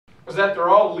is that they're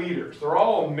all leaders. They're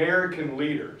all American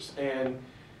leaders. And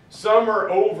some are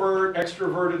overt,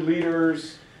 extroverted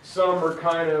leaders. Some are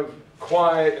kind of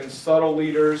quiet and subtle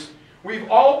leaders. We've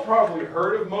all probably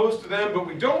heard of most of them, but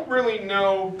we don't really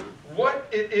know what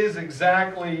it is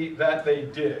exactly that they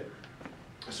did.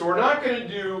 So we're not going to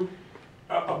do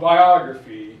a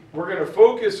biography. We're going to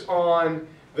focus on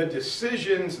the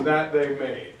decisions that they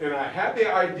made. And I had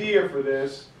the idea for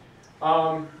this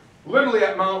literally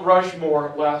at Mount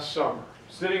Rushmore last summer,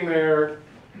 sitting there,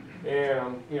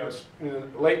 and it's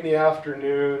late in the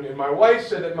afternoon, and my wife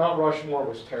said that Mount Rushmore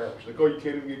was terrible. She's like, "Oh, you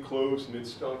can't even get close, and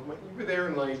it's stunk." I'm like, "You were there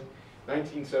in like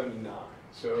 1979,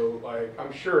 so like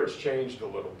I'm sure it's changed a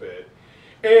little bit."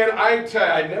 And I tell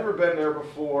you, I'd never been there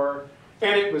before,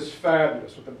 and it was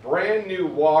fabulous with a brand new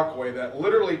walkway that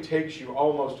literally takes you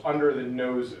almost under the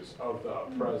noses of the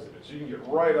presidents. You can get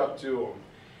right up to them.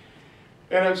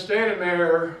 And I'm standing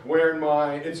there wearing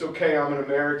my "It's Okay, I'm an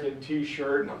American"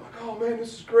 t-shirt, and I'm like, "Oh man,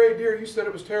 this is great, dear. You said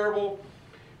it was terrible."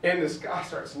 And this guy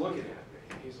starts looking at me,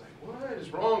 and he's like, "What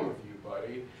is wrong with you,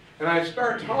 buddy?" And I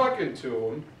start talking to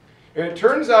him, and it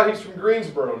turns out he's from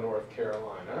Greensboro, North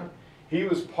Carolina. He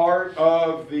was part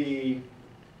of the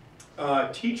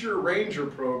teacher ranger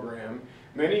program.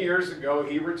 Many years ago,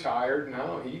 he retired.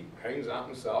 Now he hangs out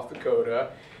in South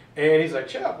Dakota. And he's like,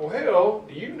 "Chapel Hill,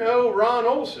 do you know Ron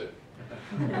Olson?"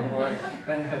 I'm like,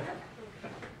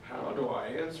 how do I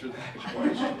answer that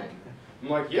question? I'm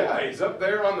like, "Yeah, he's up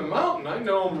there on the mountain. I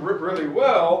know him really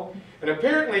well." And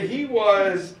apparently he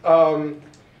was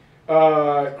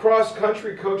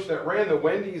cross-country coach that ran the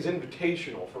Wendy's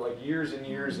Invitational for like years and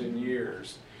years and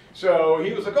years. So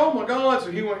he was like, "Oh my God."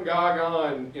 So he went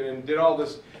gaga and did all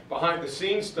this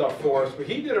behind-the-scenes stuff for us. But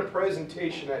he did a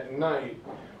presentation at night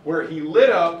where he lit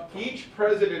up each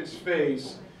president's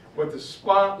face with a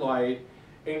spotlight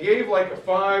and gave like a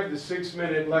 5 to 6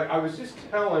 minute, like I was just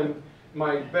telling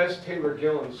my best Taylor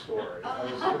Gillen story.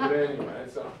 But anyway,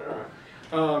 it's all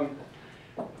right.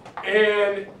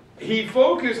 And he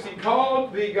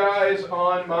called the guys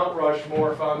on Mount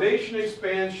Rushmore foundation,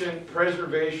 expansion,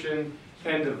 preservation,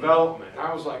 and development.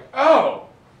 I was like, "Oh,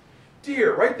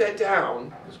 dear, write that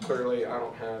down," because clearly I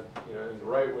don't have anything to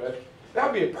write with. That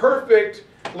would be a perfect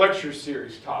lecture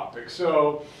series topic.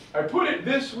 So I put it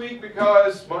this week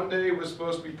because Monday was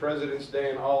supposed to be President's Day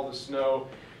and all the snow.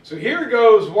 So here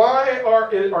goes. Why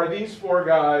are these four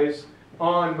guys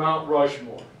on Mount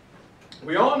Rushmore?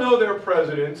 We all know they're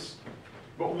presidents,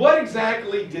 but what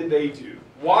exactly did they do?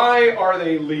 Why are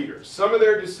they leaders? Some of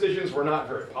their decisions were not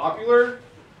very popular,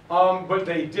 but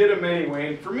they did them anyway.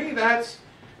 And for me, that's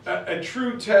a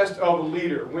true test of a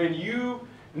leader. When you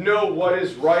know what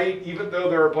is right, even though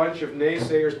there are a bunch of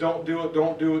naysayers, "Don't do it,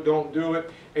 don't do it, don't do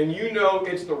it," and you know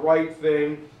it's the right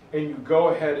thing, and you go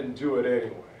ahead and do it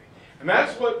anyway. And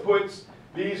that's what puts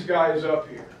these guys up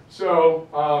here. So,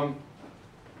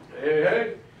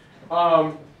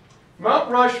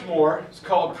 Mount Rushmore is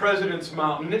called President's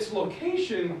Mountain. Its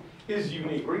location is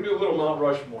unique. We're going to do a little Mount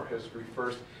Rushmore history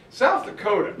first. South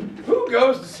Dakota. Who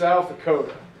goes to South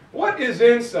Dakota? What is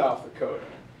in South Dakota?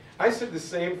 I said the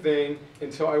same thing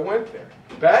until I went there.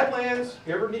 Badlands,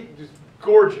 just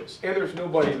gorgeous, and there's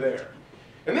nobody there.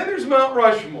 And then there's Mount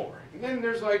Rushmore, and then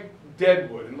there's like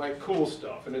Deadwood and like cool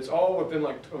stuff, and it's all within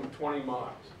like 20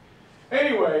 miles.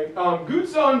 Anyway,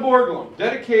 Gutzon Borglum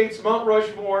dedicates Mount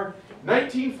Rushmore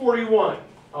 1941,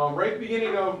 right at the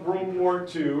beginning of World War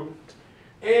II.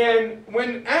 And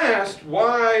when asked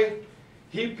why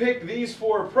he picked these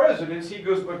four presidents, he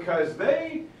goes, "Because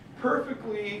they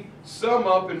perfectly sum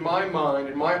up in my mind,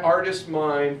 in my artist's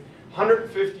mind,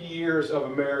 150 years of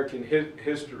American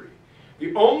history."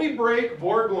 The only break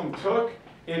Borglum took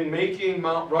in making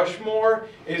Mount Rushmore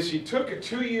is he took a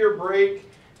 2-year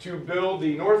break to build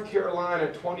the North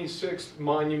Carolina 26th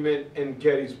Monument in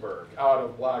Gettysburg out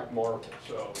of black marble.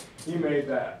 So he made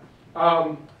that.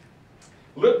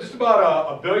 Just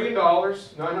about $1 billion,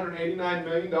 $989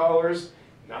 million,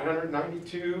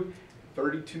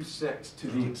 992.32 cents to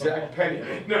the exact penny.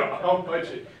 No, how much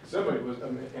somebody was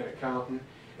an accountant.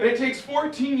 And it takes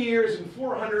 14 years and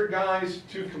 400 guys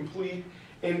to complete,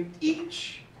 and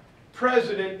each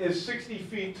president is 60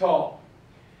 feet tall.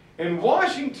 And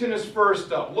Washington is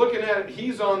first up. Looking at it,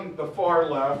 he's on the far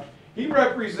left. He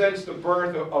represents the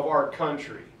birth of our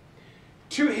country.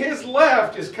 To his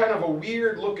left is kind of a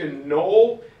weird looking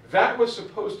knoll. That was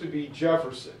supposed to be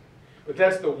Jefferson. But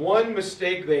that's the one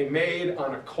mistake they made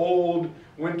on a cold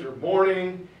winter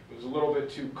morning. It was a little bit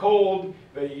too cold.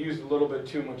 They used a little bit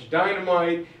too much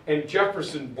dynamite, and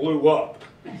Jefferson blew up.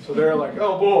 So they're like,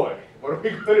 "Oh boy, what are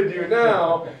we going to do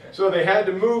now?" So they had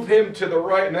to move him to the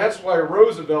right, and that's why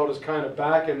Roosevelt is kind of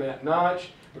back in that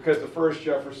notch. because the first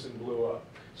Jefferson blew up.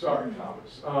 Sorry,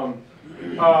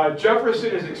 Thomas.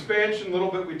 Jefferson is expansion, a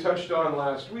little bit we touched on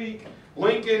last week.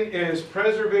 Lincoln is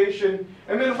preservation.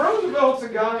 And then Roosevelt's a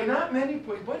guy, not many,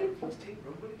 but what did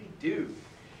he do?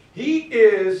 He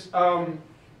is, talk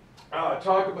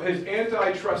about his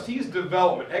antitrust, he's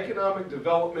development, economic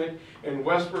development and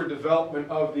westward development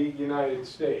of the United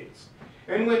States.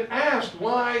 And when asked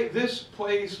why this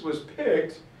place was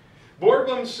picked,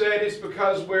 Borglum said it's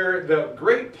because where the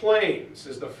Great Plains,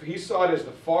 he saw it as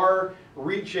the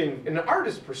far-reaching, in an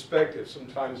artist's perspective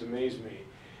sometimes amazed me,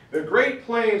 the Great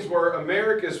Plains were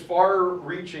America's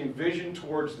far-reaching vision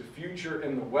towards the future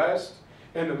in the West,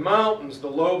 and the mountains, the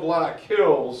low black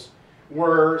hills,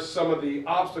 were some of the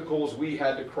obstacles we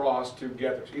had to cross to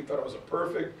get there. So he thought it was a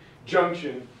perfect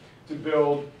junction to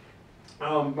build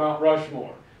Mount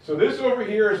Rushmore. So this over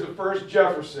here is the first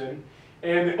Jefferson.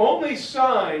 And the only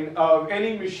sign of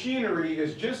any machinery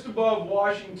is just above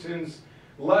Washington's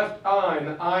left eye,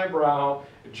 the eyebrow,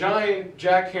 a giant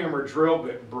jackhammer drill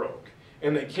bit broke.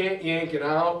 And they can't yank it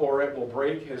out or it will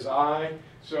break his eye.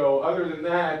 So other than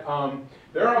that,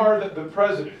 there are the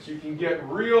presidents. You can get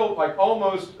real, like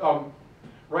almost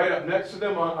right up next to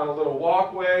them on a little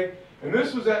walkway. And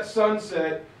this was at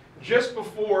sunset just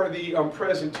before the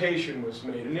presentation was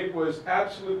made, and it was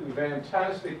absolutely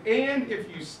fantastic. And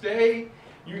if you stay,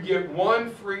 you get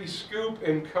one free scoop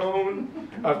and cone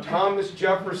of Thomas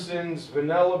Jefferson's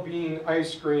vanilla bean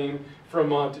ice cream from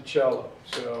Monticello.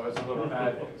 So as a little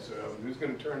add-in, so who's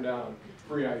going to turn down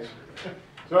free ice cream?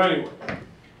 So anyway,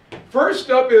 first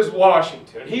up is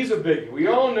Washington. He's a biggie. We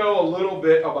all know a little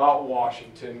bit about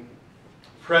Washington.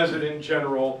 President,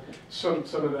 general, some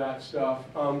of that stuff.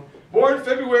 Born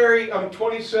February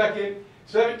 22nd,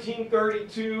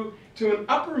 1732, to an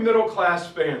upper middle class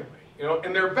family. You know,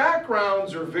 and their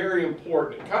backgrounds are very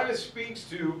important. It kind of speaks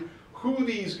to who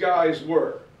these guys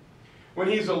were. When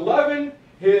he's 11,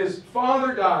 his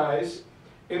father dies,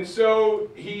 and so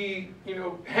he,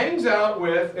 hangs out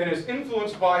with and is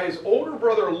influenced by his older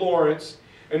brother Lawrence,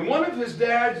 and one of his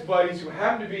dad's buddies who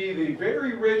happened to be the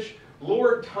very rich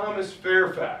Lord Thomas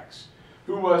Fairfax,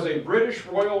 who was a British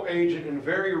royal agent and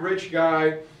very rich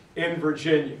guy in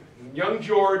Virginia. And young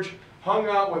George hung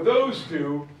out with those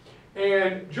two,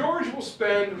 and George will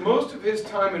spend most of his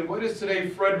time in what is today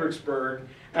Fredericksburg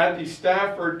at the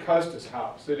Stafford Custis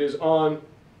House. It is on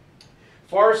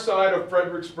far side of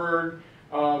Fredericksburg,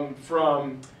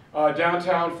 from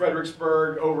downtown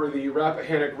Fredericksburg over the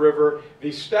Rappahannock River.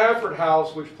 The Stafford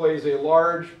House, which plays a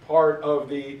large part of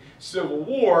the Civil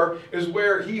War, is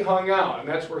where he hung out, and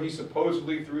that's where he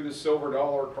supposedly threw the silver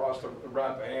dollar across the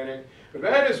Rappahannock. But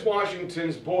that is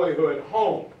Washington's boyhood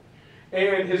home.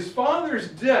 And his father's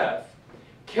death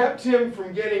kept him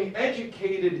from getting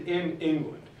educated in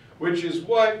England, which is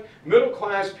what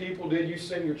middle-class people did. You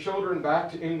send your children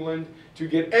back to England to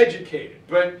get educated.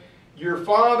 But your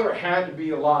father had to be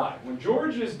alive. When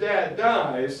George's dad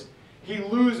dies, he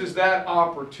loses that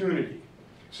opportunity.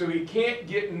 So he can't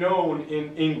get known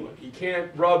in England. He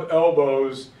can't rub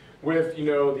elbows with,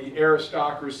 the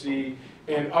aristocracy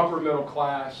and upper middle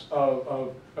class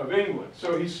of England.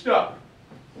 So he's stuck.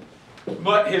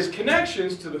 But his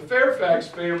connections to the Fairfax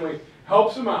family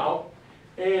helps him out,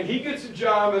 and he gets a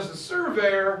job as a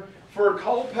surveyor for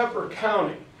Culpeper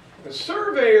County. A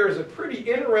surveyor is a pretty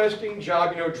interesting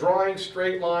job, drawing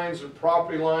straight lines and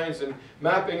property lines and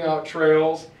mapping out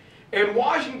trails. And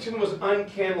Washington was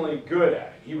uncannily good at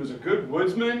it. He was a good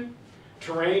woodsman.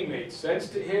 Terrain made sense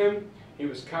to him. He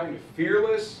was kind of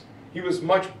fearless. He was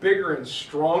much bigger and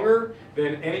stronger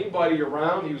than anybody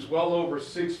around. He was well over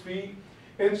 6 feet.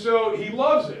 And so he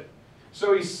loves it.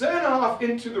 So he set off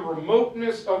into the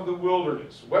remoteness of the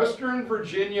wilderness. Western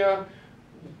Virginia,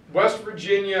 West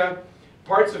Virginia,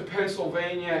 parts of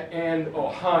Pennsylvania, and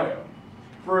Ohio.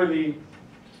 For the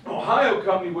Ohio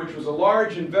Company, which was a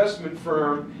large investment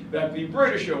firm that the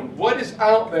British owned. What is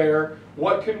out there?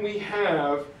 What can we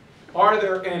have? Are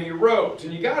there any roads?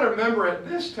 And you got to remember, at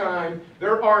this time,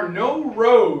 there are no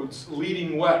roads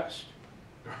leading west.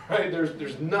 Right?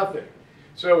 There's nothing.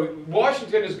 So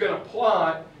Washington is going to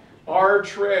plot our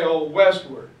trail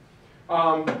westward.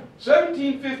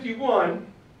 1751,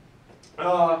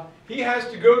 he has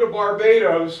to go to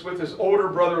Barbados with his older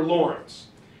brother Lawrence.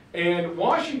 And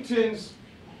Washington's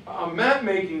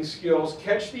map-making skills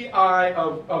catch the eye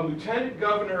of Lieutenant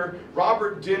Governor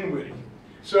Robert Dinwiddie.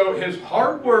 So his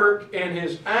hard work and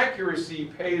his accuracy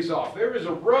pays off. There is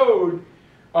a road,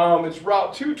 it's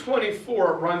Route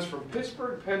 224, it runs from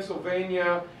Pittsburgh,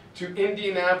 Pennsylvania to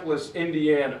Indianapolis,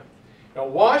 Indiana. Now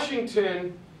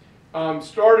Washington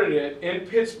started it in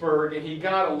Pittsburgh, and he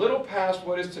got a little past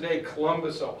what is today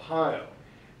Columbus, Ohio.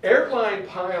 Airline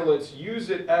pilots use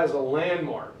it as a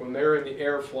landmark when they're in the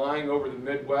air flying over the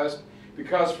Midwest,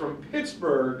 because from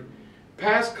Pittsburgh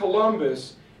past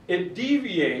Columbus, it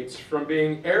deviates from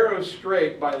being arrow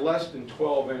straight by less than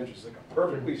 12 inches, like a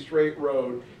perfectly straight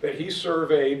road that he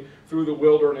surveyed through the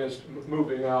wilderness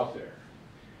moving out there.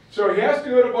 So he has to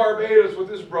go to Barbados with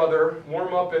his brother,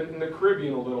 warm up in the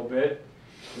Caribbean a little bit.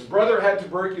 His brother had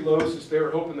tuberculosis. They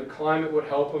were hoping the climate would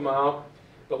help him out,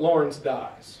 but Lawrence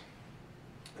dies.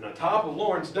 And on top of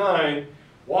Lawrence dying,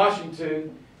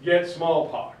 Washington gets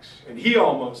smallpox, and he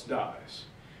almost dies.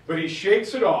 But he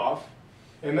shakes it off,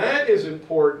 and that is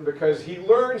important because he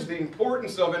learns the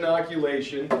importance of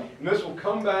inoculation, and this will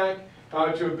come back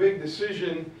to a big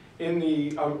decision in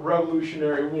the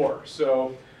Revolutionary War.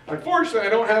 So, unfortunately, I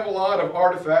don't have a lot of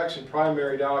artifacts and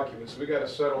primary documents, so we got to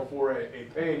settle for a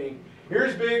painting.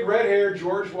 Here's big red-haired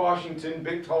George Washington,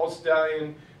 big tall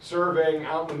stallion, surveying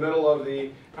out in the middle of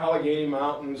the Allegheny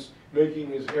Mountains, making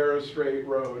his arrow straight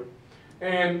road.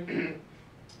 And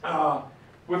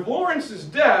with Lawrence's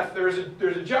death, there's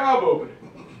a job opening.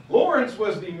 Lawrence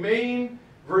was the main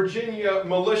Virginia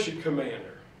militia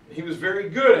commander. He was very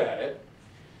good at it.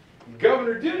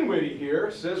 Governor Dinwiddie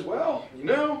here says, well, you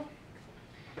know,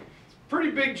 it's a pretty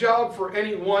big job for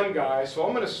any one guy, so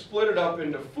I'm going to split it up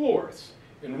into fourths.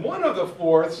 And one of the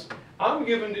fourths I'm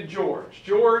giving to George.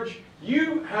 George,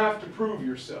 you have to prove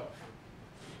yourself.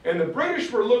 And the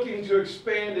British were looking to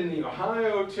expand in the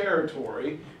Ohio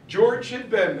Territory. George had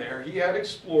been there. He had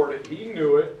explored it. He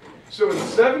knew it. So in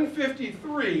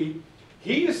 753,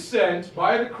 he is sent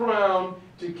by the crown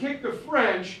to kick the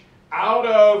French out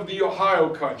of the Ohio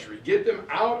country, get them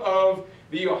out of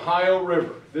the Ohio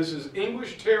River. This is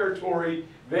English territory.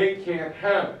 They can't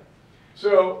have it.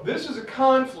 So this is a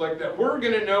conflict that we're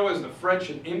going to know as the French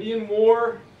and Indian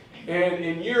War, and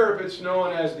in Europe it's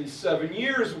known as the 7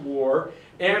 Years' War,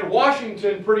 and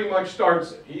Washington pretty much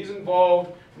starts it. He's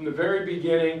involved from the very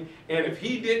beginning, and if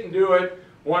he didn't do it,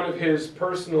 one of his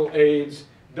personal aides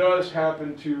does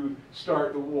happen to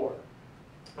start the war.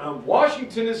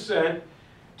 Washington is sent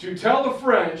to tell the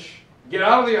French, get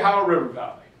out of the Ohio River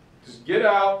Valley. Just get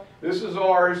out, this is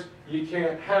ours, you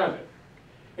can't have it.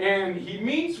 And he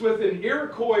meets with an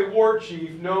Iroquois war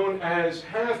chief known as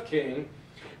Half King,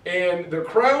 and the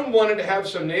crown wanted to have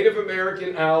some Native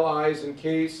American allies in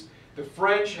case the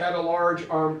French had a large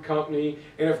armed company,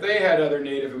 and if they had other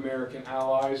Native American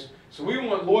allies. So we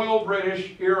want loyal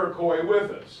British Iroquois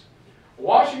with us.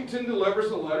 Washington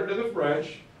delivers a letter to the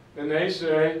French, and they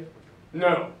say,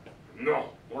 no,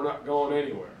 we're not going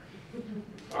anywhere.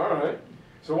 All right.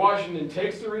 So Washington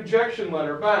takes the rejection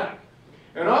letter back.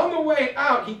 And on the way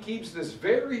out, he keeps this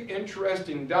very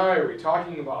interesting diary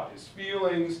talking about his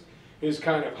feelings, his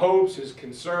kind of hopes, his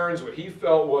concerns, what he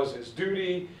felt was his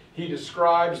duty. He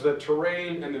describes the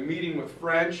terrain and the meeting with the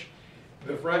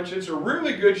French. It's a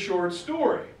really good short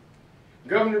story.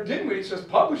 Governor Dinwiddie says,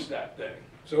 publish that thing.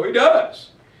 So he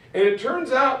does. And it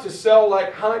turns out to sell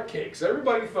like hotcakes.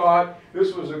 Everybody thought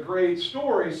this was a great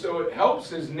story, so it helps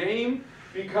his name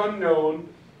become known,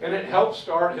 and it helps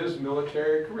start his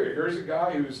military career. Here's a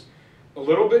guy who's a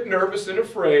little bit nervous and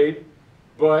afraid,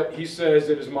 but he says,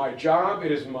 it is my job,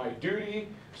 it is my duty,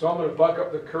 so I'm going to buck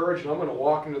up the courage, and I'm going to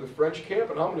walk into the French camp,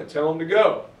 and I'm going to tell them to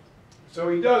go. So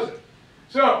he does it.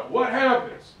 So what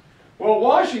happens? Well,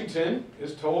 Washington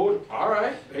is told, all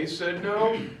right, they said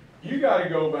no, you got to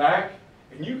go back,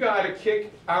 and you got to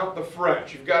kick out the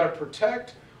French. You've got to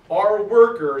protect our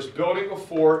workers building a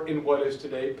fort in what is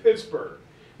today Pittsburgh.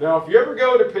 Now, if you ever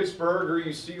go to Pittsburgh or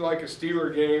you see like a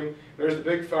Steeler game, there's the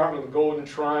big fountain of the Golden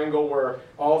Triangle where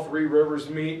all three rivers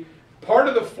meet. Part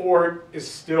of the fort is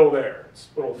still there.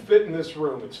 It'll fit in this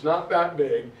room. It's not that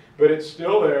big, but it's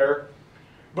still there.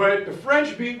 But the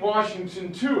French beat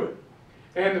Washington to it.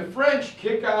 And the French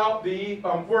kick out the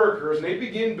workers, and they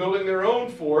begin building their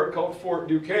own fort called Fort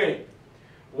Duquesne.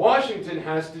 Washington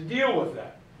has to deal with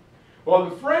that. Well,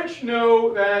 the French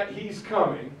know that he's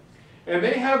coming, and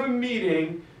they have a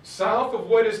meeting south of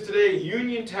what is today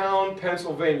Uniontown,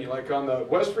 Pennsylvania, like on the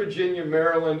West Virginia,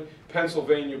 Maryland,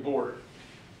 Pennsylvania border.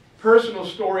 Personal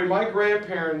story, my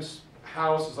grandparents'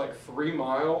 house is like 3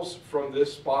 miles from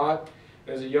this spot.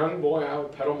 As a young boy, I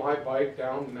would pedal my bike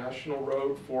down National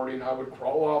Road 40, and I would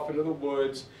crawl off into the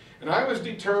woods. And I was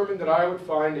determined that I would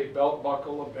find a belt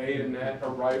buckle, a bayonet, a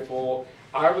rifle.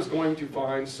 I was going to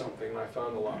find something. And I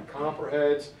found a lot of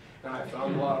copperheads, and I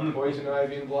found a lot of poison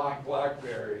ivy and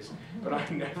blackberries. But I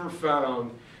never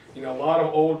found, a lot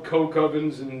of old coke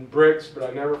ovens and bricks, but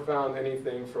I never found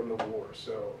anything from the war.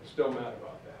 So still mad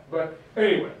about that. But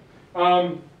anyway.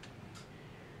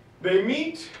 They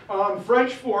meet,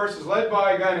 French force is led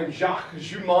by a guy named Jacques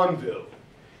Jumonville.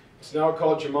 It's now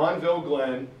called Jumonville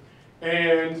Glen.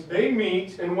 And they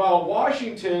meet, and while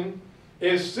Washington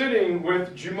is sitting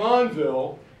with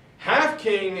Jumonville, Half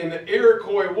King and the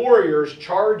Iroquois warriors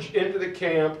charge into the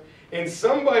camp, and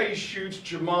somebody shoots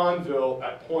Jumonville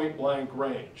at point blank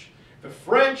range. The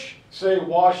French say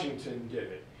Washington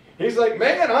did it. He's like,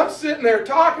 man, I'm sitting there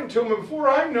talking to him, and before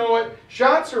I know it,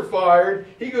 shots are fired.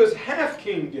 He goes, Half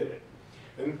King did it.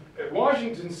 And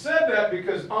Washington said that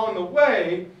because on the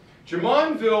way,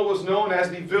 Jumonville was known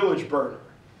as the village burner.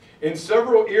 And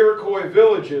several Iroquois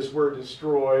villages were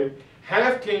destroyed.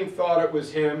 Half King thought it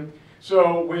was him.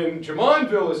 So when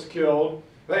Jumonville is killed,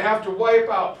 they have to wipe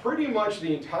out pretty much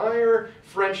the entire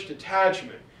French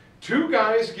detachment. 2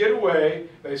 guys get away,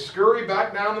 they scurry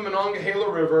back down the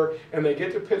Monongahela River, and they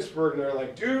get to Pittsburgh, and they're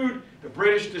like, dude, the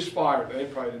British just fired. They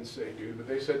probably didn't say dude, but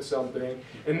they said something.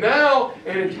 And now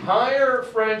an entire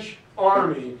French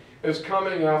army is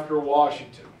coming after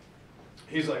Washington.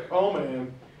 He's like, oh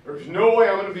man, there's no way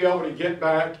I'm going to be able to get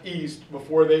back east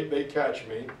before they catch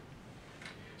me.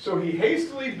 So he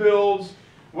hastily builds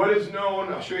what is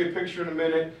known, I'll show you a picture in a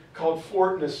minute, called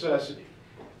Fort Necessity.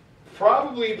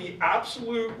 Probably the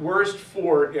absolute worst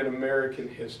fort in American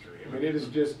history. I mean, it is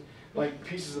just like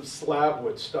pieces of slab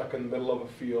wood stuck in the middle of a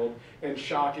field, and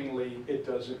shockingly, it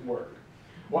doesn't work.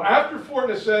 Well, after Fort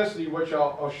Necessity, which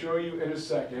I'll show you in a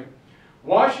second,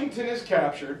 Washington is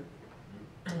captured,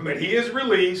 but he is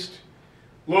released.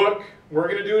 Look, we're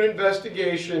going to do an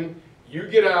investigation. You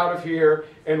get out of here.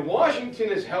 And Washington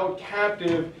is held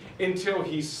captive until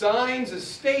he signs a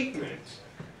statement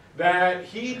that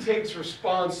he takes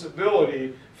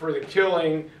responsibility for the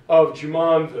killing of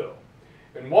Jumonville.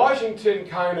 And Washington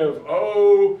kind of,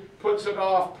 puts it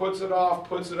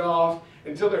off,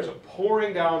 until there's a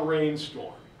pouring down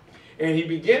rainstorm. And he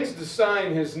begins to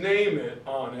sign his name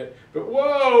on it, but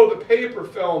whoa, the paper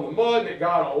fell in the mud and it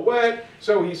got all wet.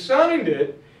 So he signed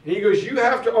it, and he goes, you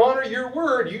have to honor your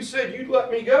word. You said you'd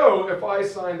let me go if I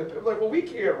signed the paper. Like, well, we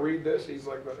can't read this. He's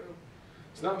like,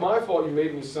 it's not my fault you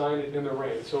made me sign it in the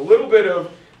rain. So a little bit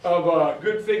of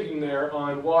good thinking there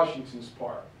on Washington's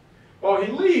part. Well,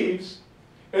 he leaves,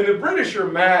 and the British are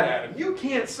mad at him. You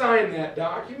can't sign that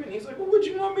document. He's like, well, what'd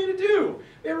you want me to do?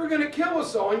 They were going to kill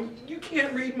us all, and you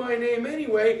can't read my name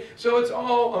anyway, so it's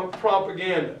all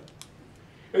propaganda.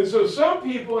 And so some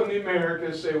people in the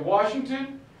Americas say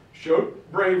Washington showed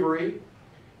bravery,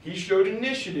 he showed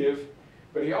initiative,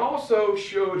 but he also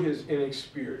showed his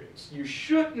inexperience. You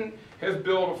shouldn't have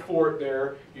built a fort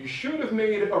there. You should have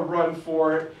made a run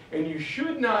for it, and you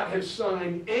should not have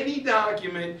signed any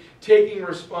document taking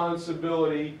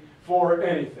responsibility for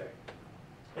anything.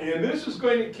 And this is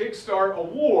going to kickstart a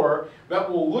war that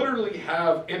will literally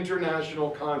have international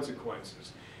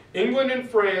consequences. England and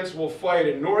France will fight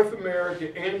in North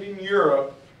America and in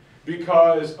Europe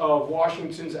because of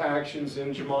Washington's actions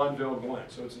in Jumonville Glen.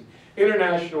 So it's an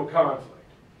international conflict.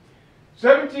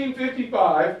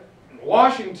 1755,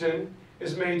 Washington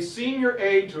is made senior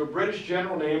aide to a British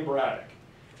general named Braddock.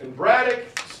 And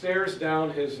Braddock stares down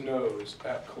his nose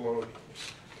at colonials.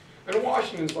 And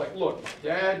Washington's like, look, my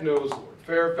dad knows Lord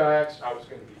Fairfax. I was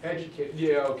going to be educated.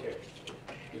 Yeah, okay.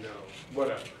 You know,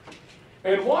 whatever.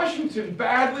 And Washington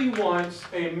badly wants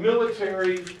a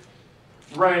military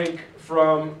rank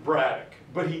from Braddock,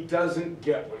 but he doesn't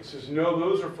get one. He says, no,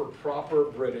 those are for proper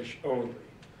British only.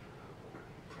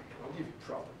 I'll give you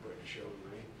proper British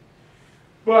only.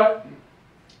 But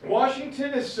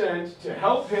Washington is sent to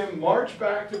help him march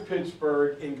back to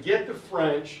Pittsburgh and get the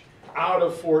French out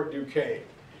of Fort Duquesne.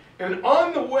 And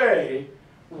on the way,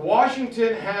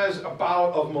 Washington has a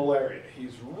bout of malaria.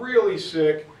 He's really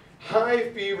sick, high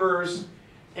fevers,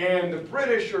 and the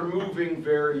British are moving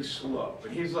very slow.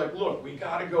 And he's like, look, we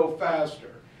got to go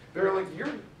faster. They're like,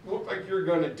 you look like you're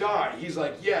going to die. He's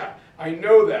like, yeah, I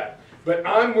know that. But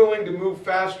I'm willing to move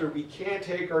faster. We can't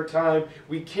take our time.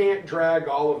 We can't drag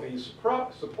all of these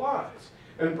supplies.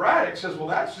 And Braddock says, well,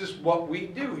 that's just what we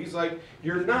do. He's like,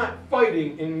 you're not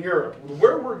fighting in Europe.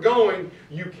 Where we're going,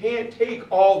 you can't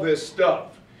take all this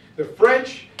stuff. The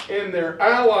French and their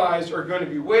allies are going to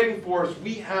be waiting for us.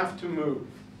 We have to move.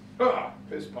 Ah,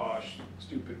 piss posh,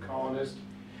 stupid colonist.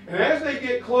 And as they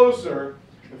get closer,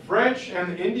 the French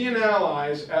and the Indian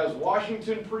allies, as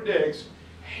Washington predicts,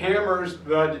 hammers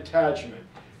the detachment.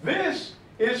 This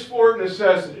is Fort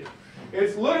Necessity.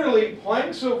 It's literally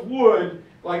planks of wood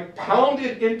like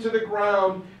pounded into the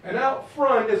ground, and out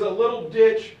front is a little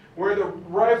ditch where the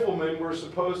riflemen were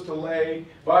supposed to lay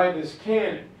by this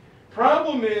cannon.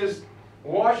 Problem is,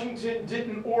 Washington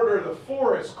didn't order the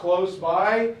forest close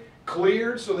by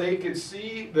cleared so they could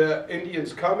see the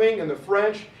Indians coming and the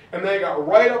French, and they got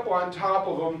right up on top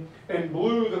of them and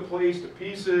blew the place to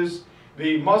pieces.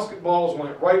 The musket balls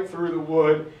went right through the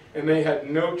wood, and they had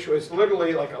no choice.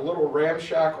 Literally like a little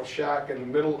ramshackle shack in the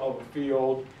middle of a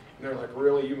field. And they're like,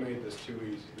 really, you made this too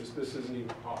easy. This isn't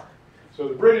even hard. So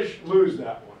the British lose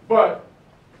that one. But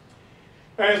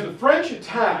as the French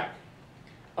attack,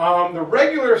 the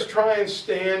regulars try and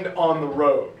stand on the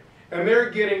road. And they're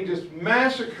getting just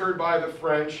massacred by the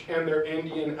French and their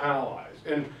Indian allies.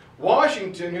 And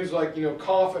Washington, who's like,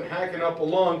 coughing, hacking up a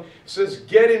lung, says,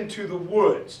 get into the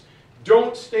woods.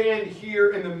 Don't stand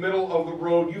here in the middle of the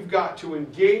road. You've got to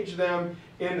engage them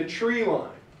in the tree line.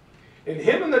 And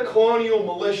him and the colonial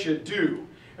militia do.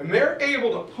 And they're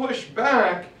able to push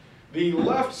back the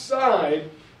left side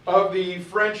of the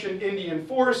French and Indian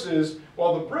forces,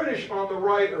 while the British on the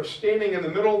right are standing in the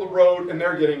middle of the road and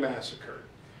they're getting massacred.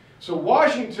 So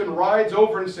Washington rides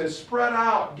over and says, spread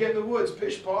out, get in the woods,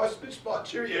 pish posh,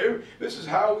 cheerio, this is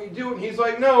how we do it. And he's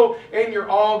like, no, and you're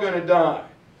all going to die.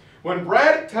 When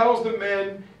Braddock tells the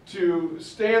men to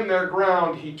stand their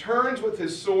ground, he turns with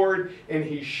his sword and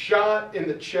he's shot in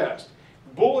the chest.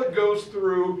 The bullet goes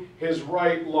through his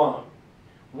right lung.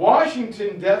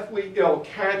 Washington, deathly ill,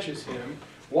 catches him.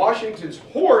 Washington's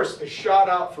horse is shot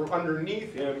out from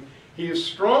underneath him. He is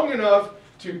strong enough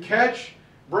to catch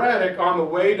Braddock on the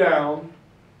way down,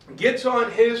 gets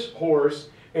on his horse,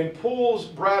 and pulls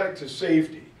Braddock to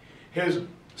safety. His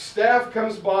staff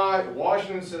comes by.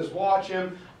 Washington says, watch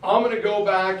him. I'm going to go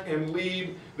back and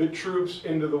lead the troops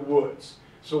into the woods.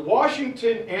 So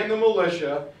Washington and the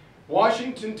militia,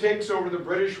 Washington takes over the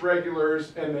British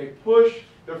regulars, and they push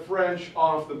the French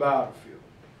off the battlefield.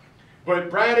 But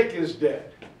Braddock is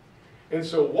dead. And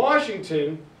so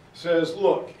Washington says,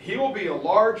 look, he will be a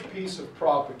large piece of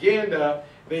propaganda.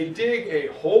 They dig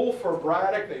a hole for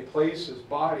Braddock, they place his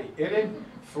body in it,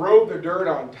 throw the dirt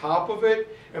on top of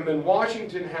it, and then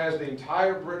Washington has the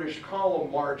entire British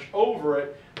column march over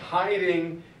it,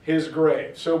 hiding his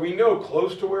grave. So we know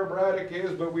close to where Braddock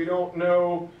is, but we don't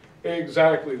know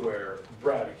exactly where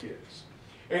Braddock is.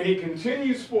 And he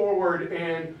continues forward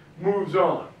and moves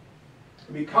on.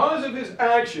 Because of his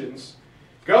actions,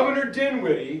 Governor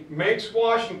Dinwiddie makes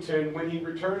Washington, when he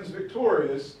returns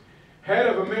victorious, head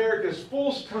of America's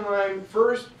first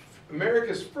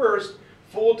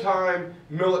full-time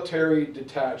military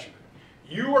detachment.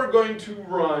 You are going to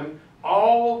run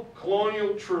all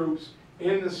colonial troops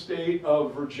in the state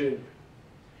of Virginia.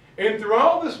 And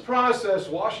throughout this process,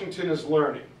 Washington is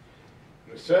learning.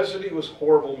 Necessity was a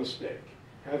horrible mistake.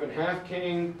 Having Half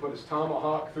King put his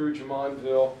tomahawk through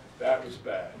Jumonville, that was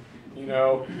bad.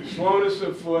 Slowness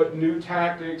of foot, new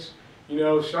tactics,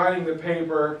 signing the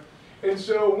paper. And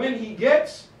so when he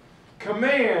gets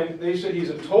command, they said he's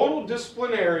a total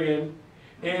disciplinarian,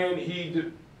 and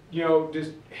he,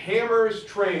 just hammers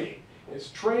training. It's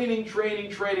training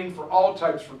for all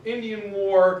types, from Indian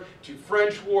War to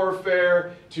French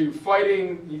warfare to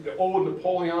fighting the old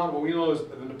Napoleon, what we know as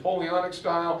the Napoleonic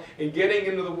style, and getting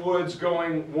into the woods,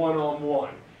 going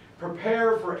one-on-one.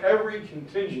 Prepare for every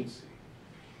contingency.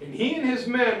 And he and his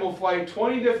men will fight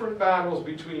 20 different battles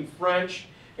between French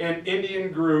and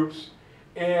Indian groups,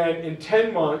 and in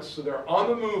 10 months, so they're on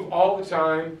the move all the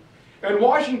time, and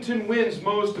Washington wins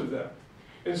most of them.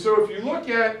 And so if you look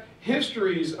at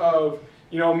histories of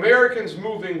Americans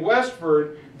moving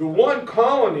westward, the one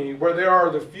colony where there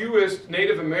are the fewest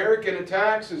Native American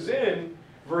attacks is in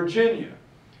Virginia.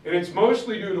 And it's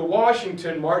mostly due to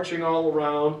Washington marching all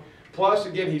around. Plus,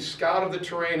 again, he scouted the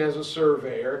terrain as a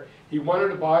surveyor. He wanted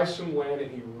to buy some land,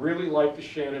 and he really liked the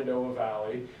Shenandoah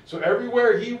Valley. So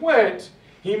everywhere he went,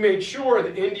 he made sure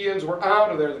the Indians were out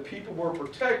of there, the people were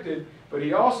protected, but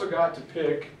he also got to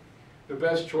pick the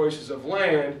best choices of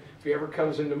land. If he ever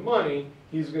comes into money,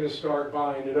 he's going to start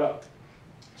buying it up.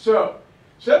 So,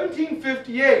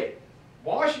 1758,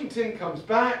 Washington comes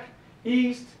back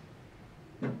east,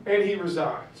 and he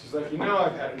resigns. He's like,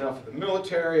 I've had enough of the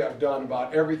military. I've done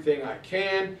about everything I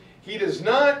can. He does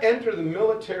not enter the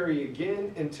military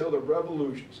again until the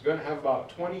Revolution. He's going to have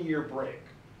about a 20-year break.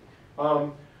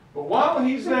 But while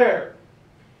he's there,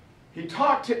 he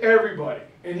talked to everybody,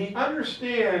 and he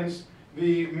understands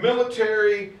the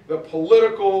military, the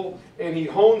political, and he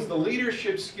hones the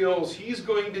leadership skills he's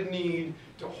going to need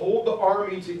to hold the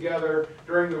army together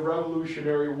during the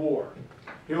Revolutionary War.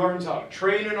 He learns how to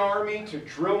train an army, to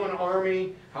drill an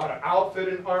army, how to outfit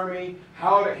an army,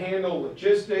 how to handle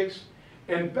logistics,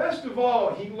 and best of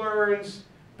all, he learns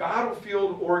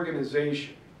battlefield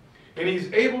organization. And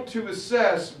he's able to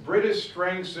assess British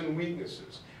strengths and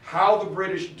weaknesses, how the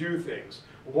British do things,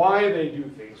 why they do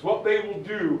things, what they will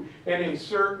do in a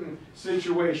certain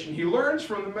situation. He learns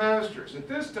from the masters. At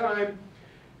this time,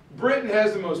 Britain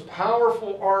has the most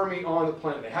powerful army on the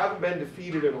planet. They haven't been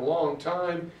defeated in a long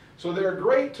time, So they're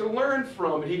great to learn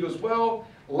from. And he goes, well,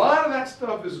 a lot of that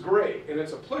stuff is great and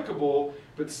it's applicable,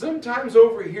 but sometimes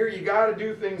over here you got to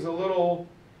do things a little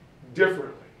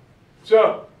differently.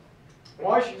 So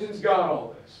Washington's got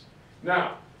all this.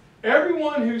 Now,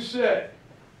 everyone who said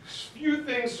few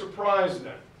things surprised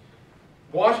them.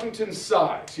 Washington's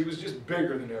size, he was just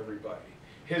bigger than everybody.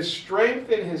 His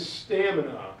strength and his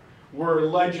stamina were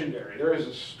legendary. There is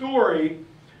a story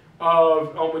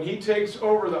of when he takes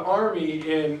over the army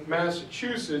in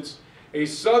Massachusetts, a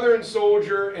Southern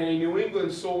soldier and a New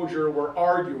England soldier were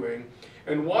arguing,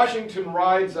 and Washington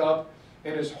rides up,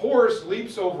 and his horse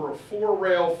leaps over a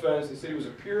 4-rail fence. They said he was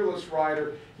a peerless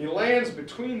rider. He lands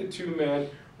between the two men,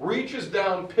 reaches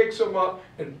down, picks them up,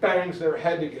 and bangs their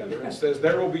head together and says,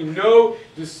 there will be no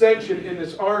dissension in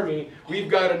this army.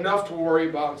 We've got enough to worry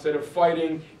about instead of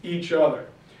fighting each other.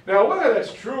 Now, whether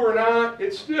that's true or not,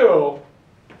 it's still,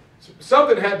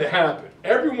 something had to happen.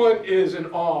 Everyone is in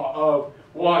awe of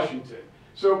Washington.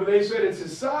 So they said it's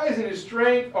his size and his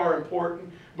strength are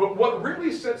important, but what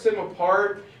really sets him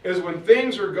apart is when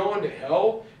things are going to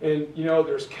hell and, you know,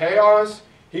 there's chaos,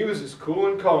 he was as cool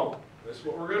and calm. This is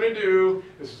what we're going to do.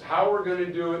 This is how we're going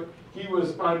to do it. He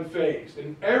was unfazed.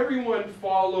 And everyone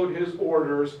followed his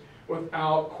orders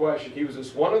without question. He was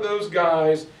just one of those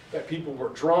guys that people were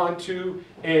drawn to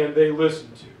and they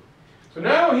listened to. So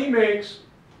now he makes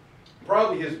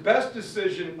probably his best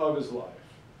decision of his life.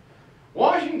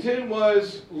 Washington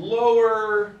was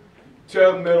lower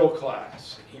to middle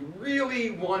class. He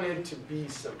really wanted to be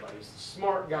somebody. He's a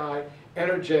smart guy,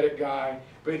 energetic guy,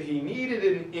 but he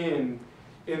needed an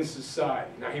in society.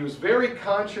 Now, he was very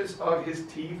conscious of his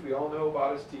teeth. We all know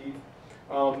about his teeth.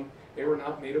 They were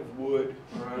not made of wood,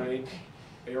 right?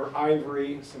 They were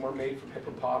ivory. Some were made from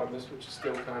hippopotamus, which is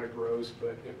still kind of gross,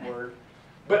 but it worked.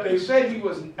 But they said he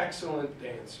was an excellent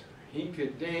dancer. He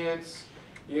could dance,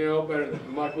 you know, better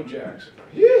than Michael Jackson.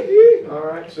 All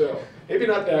right, so maybe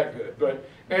not that good, but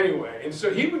anyway. And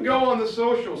so he would go on the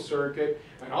social circuit,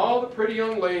 and all the pretty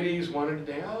young ladies wanted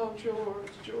to dance. Oh, George,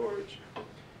 George.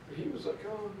 But he was like,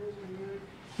 oh,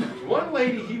 there's one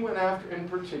lady he went after in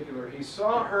particular. He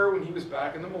saw her when he was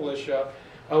back in the militia,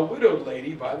 a widowed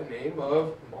lady by the name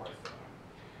of Martha.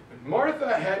 And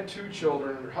Martha had 2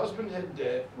 children. Her husband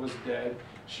was dead.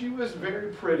 She was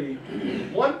very pretty.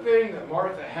 One thing that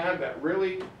Martha had that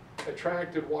really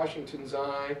attracted Washington's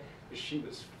eye is she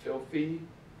was filthy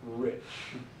rich.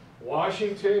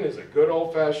 Washington is a good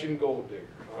old-fashioned gold digger,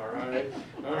 all right?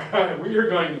 All right, we are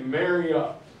going to marry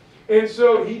up. And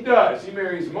so he does. He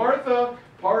marries Martha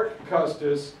Parke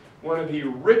Custis, one of the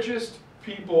richest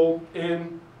people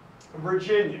in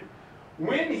Virginia.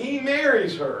 When he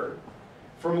marries her,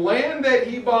 from land that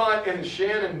he bought in the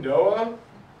Shenandoah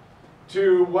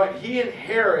to what he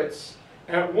inherits,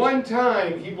 at one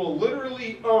time he will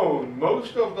literally own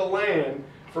most of the land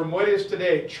from what is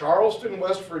today Charleston,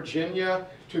 West Virginia,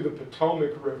 to the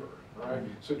Potomac River. Right?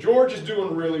 So George is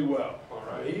doing really well. All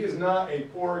right? He is not a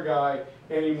poor guy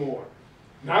anymore.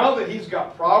 Now that he's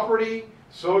got property,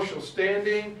 social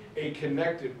standing, a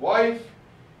connected wife,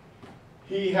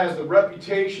 he has the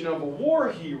reputation of a war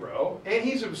hero, and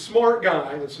he's a smart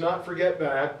guy, let's not forget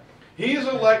that. He is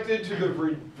elected to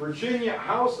the Virginia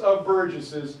House of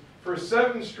Burgesses for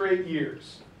 7 straight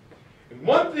years. And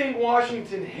one thing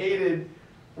Washington hated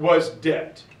was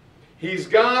debt. He's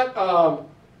got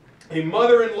a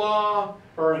mother-in-law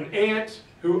or an aunt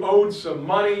who owed some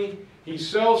money. He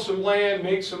sells some land,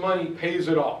 makes some money, pays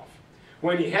it off.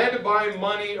 When he had to buy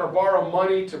money or borrow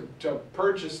money to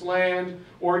purchase land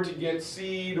or to get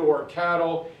seed or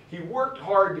cattle, he worked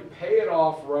hard to pay it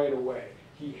off right away.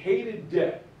 He hated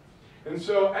debt. And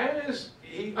so as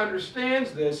he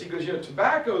understands this, he goes, you know,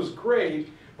 tobacco's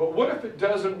great, but what if it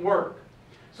doesn't work?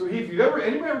 So if you've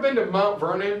anybody ever been to Mount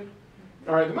Vernon?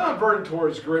 All right, the Mount Vernon tour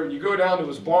is great. When you go down to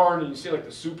his barn and you see like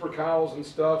the super cows and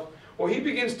stuff, well, he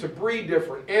begins to breed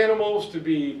different animals to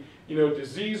be, you know,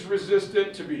 disease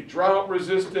resistant, to be drought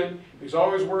resistant. He's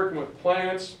always working with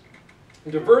plants.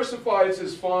 He diversifies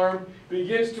his farm,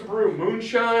 begins to brew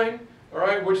moonshine, all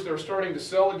right, which they're starting to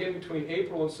sell again between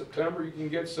April and September. You can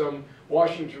get some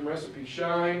Washington recipe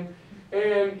shine.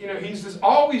 And, you know, he's just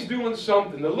always doing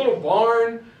something. The little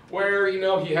barn where, you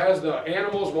know, he has the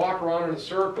animals walk around in a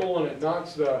circle and it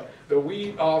knocks the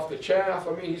wheat off the chaff.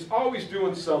 I mean, he's always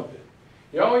doing something.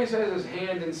 He always has his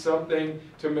hand in something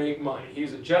to make money.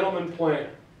 He's a gentleman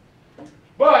planner.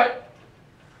 But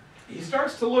he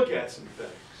starts to look at some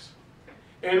things.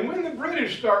 And when the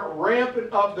British start ramping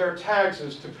up their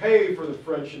taxes to pay for the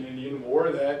French and Indian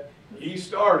War that he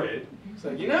started, he's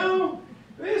like, you know,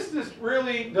 this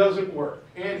really doesn't work.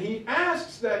 And he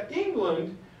asks that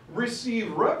England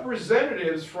receive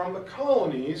representatives from the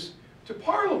colonies to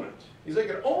Parliament. He's like,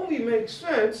 it only makes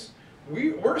sense.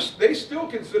 They still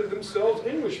consider themselves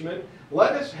Englishmen.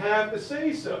 Let us have the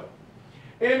say-so.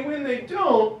 And when they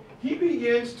don't, he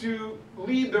begins to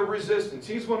lead the resistance.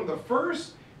 He's one of the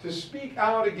first to speak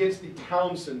out against the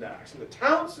Townshend Acts. And the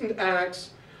Townshend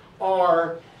Acts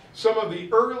are some of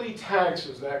the early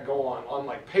taxes that go on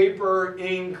like paper,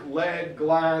 ink, lead,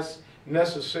 glass,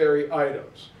 necessary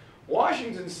items.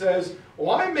 Washington says,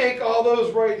 why make all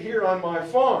those right here on my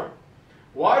farm?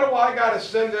 Why do I got to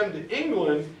send them to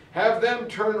England, have them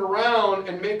turn around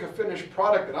and make a finished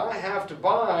product that I have to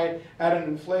buy at an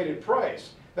inflated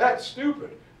price? That's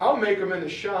stupid. I'll make them in the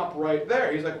shop right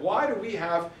there. He's like, why do we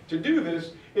have to do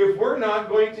this if we're not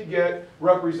going to get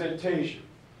representation?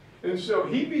 And so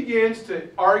he begins to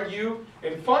argue,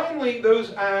 and finally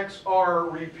those acts are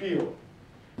repealed.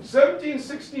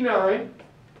 1769,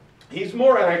 he's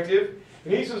more active,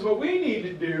 and he says what we need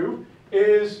to do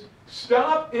is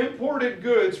stop imported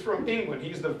goods from England.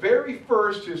 He's the very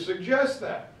first to suggest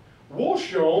that. We'll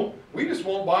show them, we just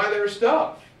won't buy their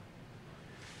stuff.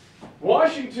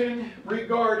 Washington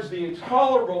regards the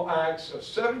Intolerable Acts of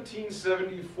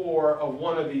 1774 of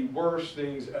one of the worst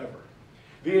things ever.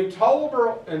 The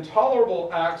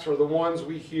intolerable acts are the ones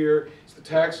we hear. It's the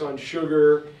tax on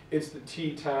sugar, it's the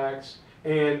tea tax,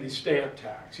 and the stamp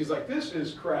tax. He's like, this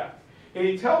is crap. And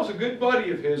he tells a good buddy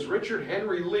of his, Richard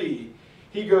Henry Lee,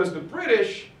 he goes, the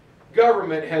British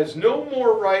government has no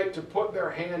more right to put their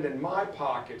hand in my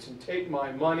pockets and take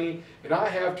my money, and I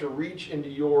have to reach into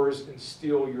yours and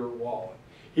steal your wallet.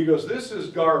 He goes, this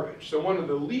is garbage. So one of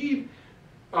the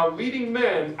leading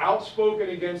men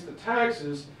outspoken against the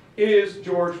taxes is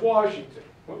George Washington.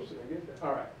 Whoops, did I get that?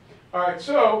 All right. All right,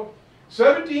 so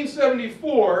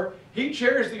 1774, he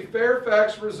chairs the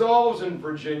Fairfax Resolves in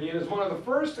Virginia and is one of the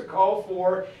first to call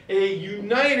for a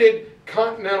united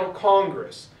Continental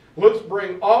Congress. Let's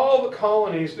bring all the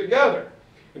colonies together.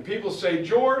 And people say,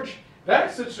 George,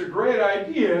 that's such a great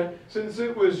idea. Since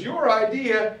it was your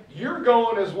idea, you're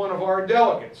going as one of our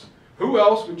delegates. Who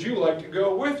else would you like to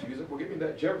go with you? He's like, well, give me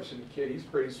that Jefferson kid. He's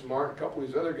pretty smart, a couple of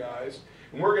these other guys,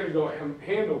 and we're going to go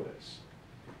handle this.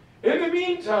 In the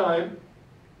meantime,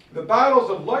 the battles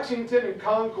of Lexington and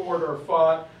Concord are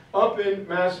fought up in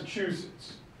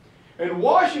Massachusetts. And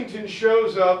Washington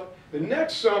shows up the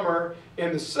next summer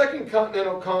in the Second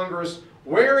Continental Congress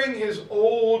wearing his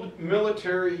old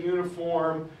military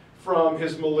uniform from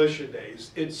his militia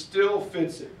days. It still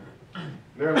fits him.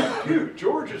 They're like, dude,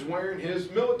 George is wearing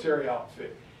his military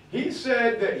outfit. He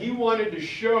said that he wanted to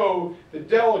show the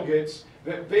delegates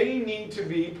that they need to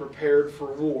be prepared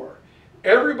for war.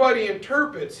 Everybody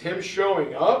interprets him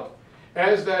showing up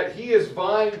as that he is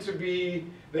vying to be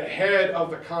the head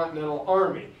of the Continental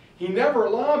Army. He never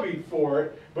lobbied for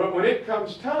it, but when it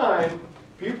comes time,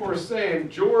 people are saying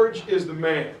George is the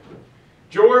man.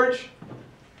 George,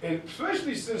 and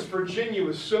especially since Virginia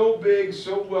was so big,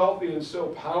 so wealthy, and so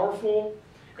powerful,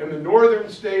 and the northern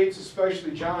states,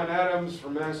 especially John Adams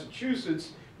from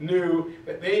Massachusetts, knew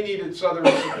that they needed Southern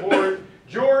support,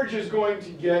 George is going to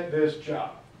get this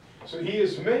job. So he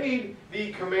is made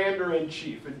the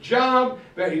commander-in-chief, a job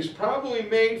that he's probably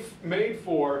made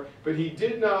for, but he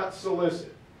did not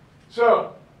solicit.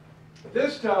 So,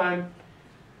 this time,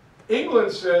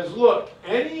 England says, look,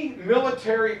 any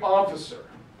military officer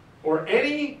or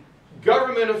any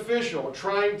government official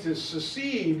trying to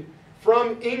secede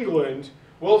from England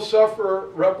will suffer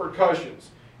repercussions.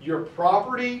 Your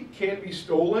property can be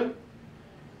stolen,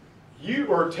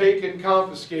 you are taken,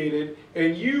 confiscated,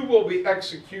 and you will be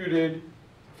executed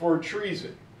for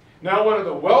treason. Now, one of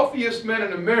the wealthiest men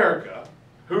in America,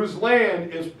 whose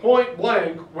land is point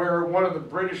blank where one of the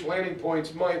British landing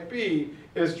points might be,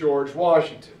 is George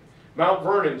Washington. Mount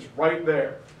Vernon's right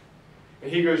there.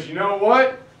 And he goes, you know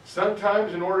what?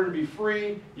 Sometimes in order to be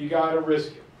free, you got to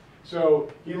risk it.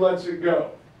 So he lets it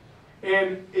go.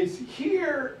 And it's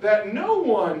here that no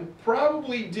one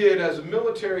probably did as a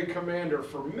military commander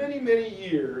for many, many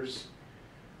years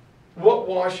what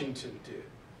Washington did.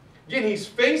 Again, he's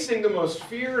facing the most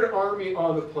feared army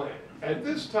on the planet. At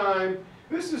this time,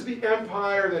 this is the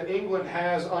empire that England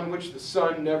has on which the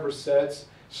sun never sets.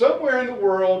 Somewhere in the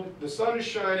world, the sun is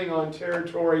shining on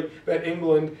territory that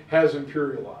England has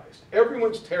imperialized.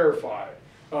 Everyone's terrified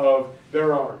of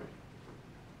their army.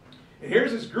 And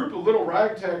here's this group of little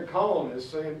ragtag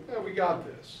colonists saying, yeah, we got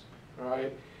this. All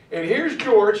right? And here's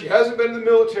George. He hasn't been in the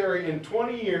military in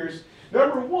 20 years.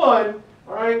 Number one,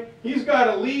 all right, he's got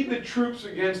to lead the troops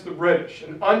against the British,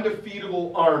 an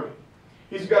undefeatable army.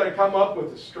 He's got to come up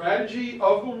with a strategy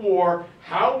of the war,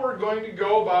 how we're going to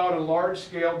go about on a large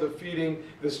scale defeating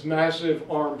this massive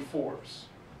armed force.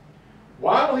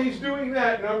 While he's doing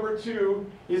that, number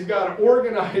two, he's got to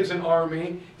organize an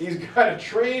army, he's got to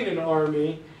train an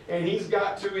army, and he's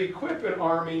got to equip an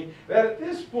army that at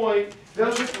this point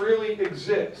doesn't really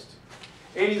exist.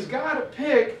 And he's got to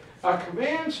pick a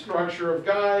command structure of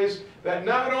guys that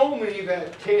not only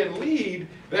that can lead,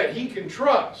 that he can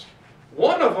trust.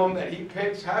 One of them that he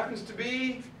picks happens to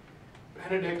be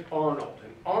Benedict Arnold.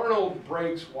 And Arnold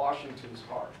breaks Washington's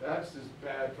heart. That's just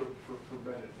bad for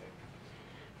Benedict.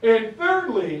 And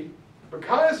thirdly,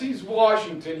 because he's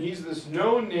Washington, he's this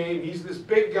known name, he's this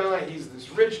big guy, he's this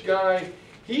rich guy,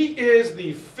 he is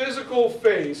the physical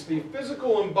face, the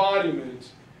physical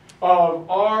embodiment of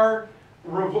our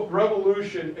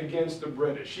revolution against the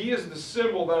British. He is the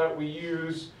symbol that we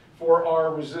use for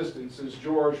our resistance as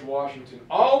George Washington.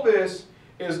 All this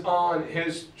is on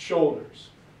his shoulders.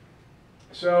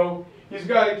 So he's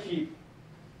got to keep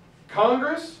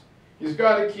Congress, he's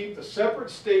got to keep the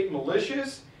separate state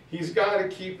militias, he's got to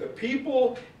keep the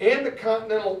people and the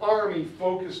Continental Army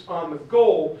focused on the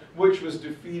goal, which was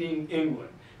defeating England.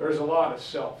 There's a lot of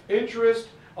self-interest,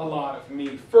 a lot of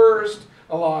me first,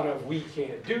 a lot of we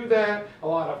can't do that, a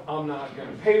lot of I'm not going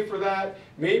to pay for that,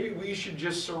 maybe we should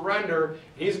just surrender.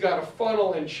 He's got to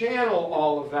funnel and channel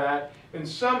all of that and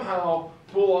somehow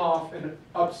pull off an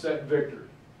upset victory.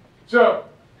 So,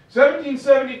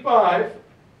 1775,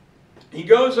 he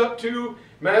goes up to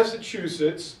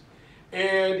Massachusetts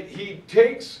and he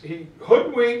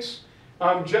hoodwinks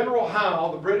General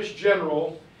Howe, the British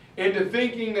general, into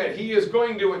thinking that he is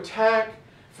going to attack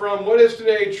from what is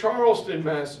today Charleston,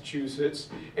 Massachusetts,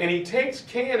 and he takes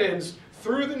cannons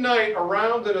through the night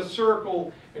around in a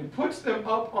circle and puts them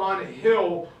up on a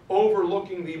hill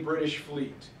overlooking the British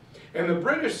fleet. And the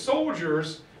British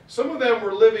soldiers, some of them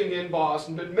were living in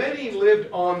Boston, but many lived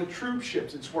on the troop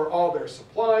ships. It's where all their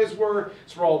supplies were,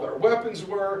 it's where all their weapons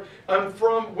were. And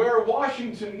from where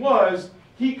Washington was,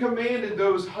 he commanded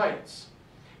those heights.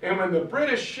 And when the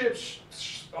British ships,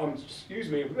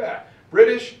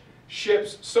 British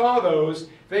ships saw those,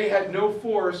 they had no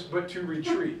force but to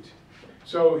retreat.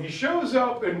 So he shows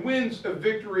up and wins a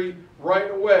victory right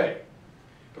away.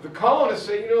 But the colonists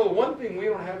say, you know, the one thing we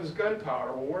don't have is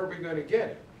gunpowder. Well, where are we going to get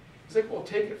it? He's like, well,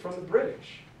 take it from the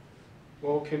British.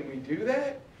 Well, can we do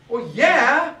that? Well,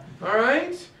 yeah, all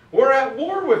right. We're at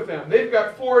war with them. They've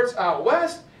got forts out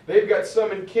west. They've got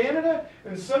some in Canada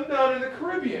and some down in the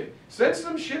Caribbean. Send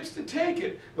some ships to take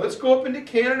it. Let's go up into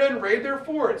Canada and raid their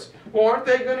forts. Well, aren't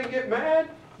they going to get mad?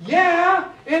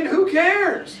 Yeah, and who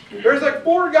cares? There's like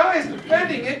 4 guys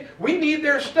defending it. We need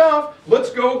their stuff.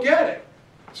 Let's go get it.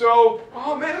 So,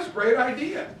 oh man, that's a great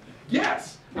idea.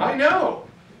 Yes, I know.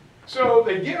 So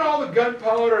they get all the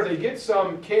gunpowder, they get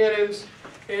some cannons,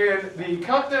 and the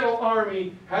Continental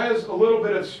Army has a little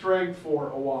bit of strength for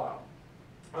a while.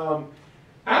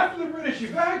 After the British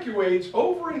evacuates,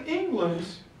 over in England,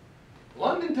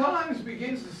 London Times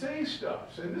begins to say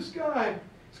stuff. And this guy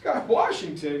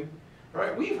Washington,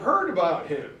 right, we've heard about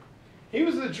him. He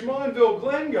was the Jumonville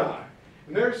Glen guy.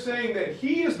 And they're saying that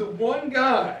he is the one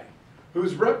guy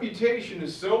whose reputation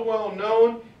is so well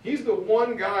known, he's the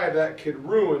one guy that could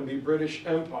ruin the British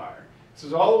Empire. This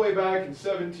is all the way back in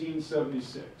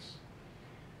 1776.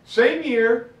 Same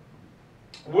year,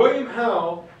 William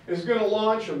Howe is going to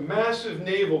launch a massive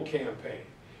naval campaign.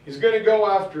 He's going to go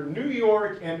after New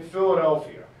York and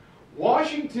Philadelphia.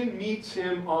 Washington meets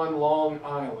him on Long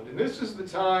Island. And this is the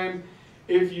time,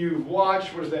 if you've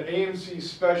watched, what is that AMC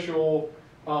special,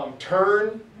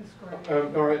 Turn? That's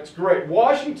great. All right, it's great.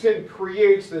 Washington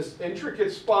creates this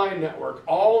intricate spy network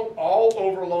all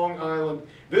over Long Island.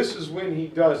 This is when he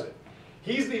does it.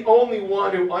 He's the only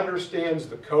one who understands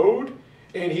the code,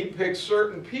 and he picks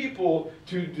certain people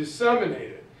to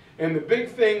disseminate it. And the big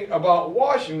thing about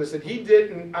Washington is that he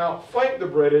didn't outfight the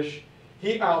British,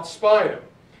 he outspied them.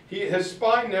 His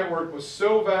spy network was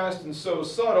so vast and so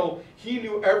subtle, he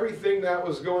knew everything that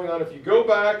was going on. If you go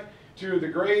back to the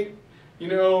great,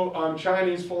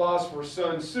 Chinese philosopher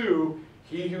Sun Tzu,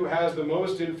 he who has the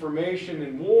most information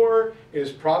in war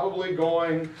is probably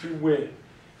going to win.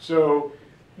 So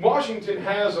Washington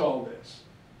has all this,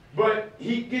 but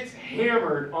he gets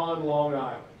hammered on Long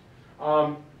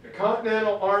Island. The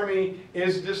Continental Army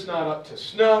is just not up to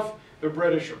snuff. The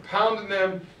British are pounding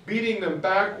them, beating them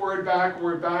backward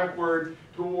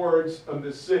towards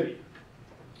the city.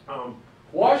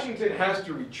 Washington has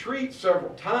to retreat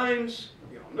several times.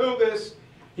 We all know this.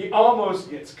 He almost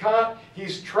gets caught.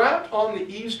 He's trapped on the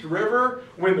East River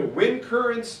when the wind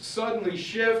currents suddenly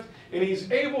shift, and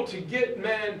he's able to get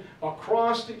men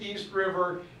across the East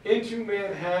River into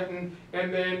Manhattan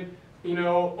and then,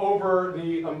 over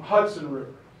the Hudson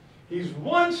River. He's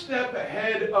one step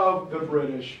ahead of the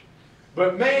British,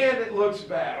 But man, it looks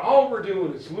bad. All we're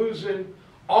doing is losing.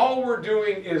 All we're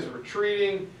doing is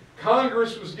retreating.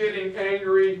 Congress was getting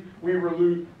angry. We were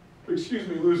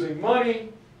losing money.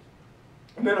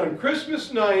 And then on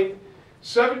Christmas night,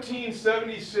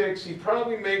 1776, he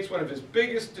probably makes one of his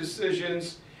biggest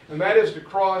decisions, and that is to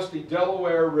cross the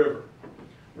Delaware River.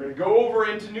 We're going to go over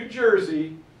into New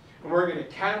Jersey, and we're going to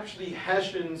capture the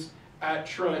Hessians at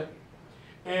Trenton.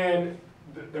 And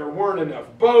there weren't enough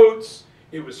boats.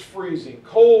 It was freezing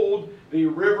cold. The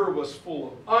river was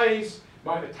full of ice.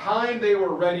 By the time they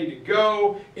were ready to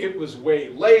go, it was way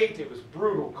late. It was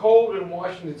brutal cold, and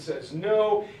Washington says,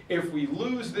 no, if we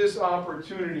lose this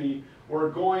opportunity,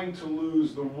 we're going to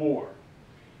lose the war.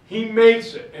 He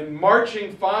makes it, and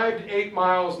marching 5 to 8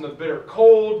 miles in the bitter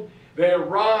cold, they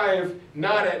arrive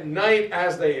not at night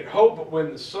as they had hoped, but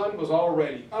when the sun was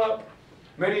already up.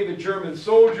 Many of the German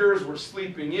soldiers were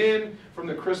sleeping in from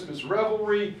the Christmas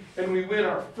revelry, and we win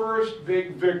our first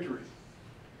big victory.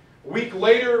 A week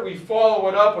later, we follow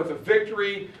it up with a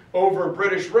victory over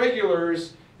British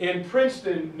regulars in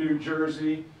Princeton, New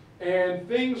Jersey, and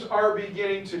things are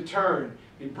beginning to turn.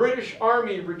 The British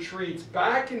Army retreats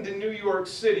back into New York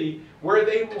City, where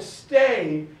they will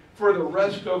stay for the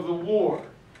rest of the war.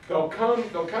 They'll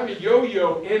kind of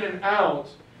yo-yo in and out,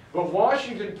 but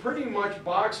Washington pretty much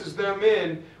boxes them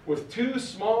in with 2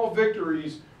 small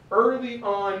victories early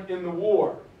on in the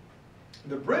war.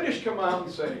 The British come out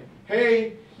and say,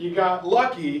 hey, you got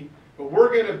lucky, but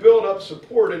we're going to build up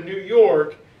support in New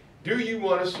York. Do you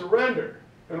want to surrender?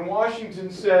 And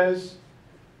Washington says,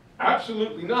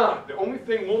 absolutely not. The only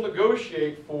thing we'll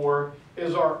negotiate for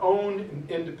is our own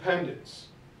independence.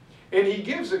 And he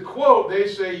gives a quote. They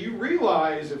say, you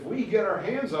realize if we get our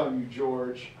hands on you,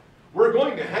 George, we're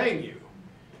going to hang you.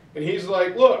 And he's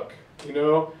like, look, you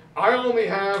know, I only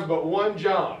have but one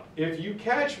job. If you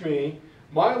catch me,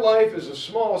 my life is a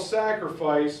small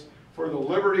sacrifice for the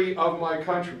liberty of my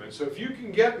countrymen. So if you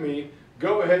can get me,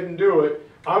 go ahead and do it.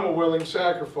 I'm a willing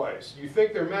sacrifice. You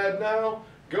think they're mad now?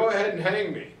 Go ahead and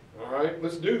hang me. All right,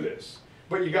 let's do this.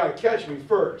 But you got to catch me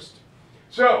first.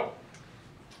 So,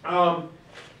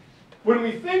 when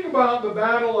we think about the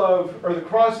battle of, or the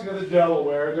crossing of the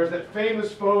Delaware, there's that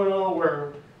famous photo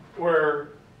where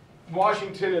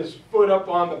Washington is foot up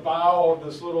on the bow of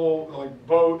this little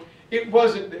boat. It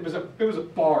was a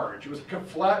barge. It was a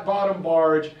flat bottom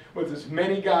barge with as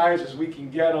many guys as we can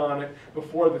get on it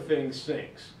before the thing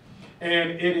sinks.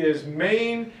 And it is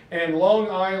Maine and Long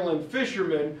Island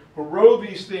fishermen who row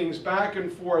these things back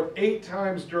and forth 8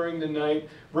 times during the night,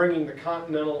 bringing the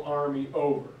Continental Army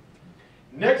over.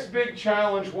 Next big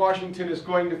challenge Washington is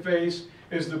going to face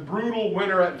is the brutal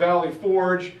winter at Valley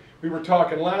Forge. We were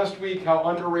talking last week how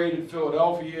underrated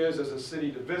Philadelphia is as a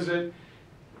city to visit.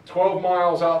 12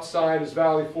 miles outside is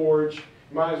Valley Forge. You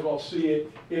might as well see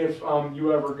it if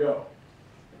you ever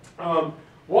go.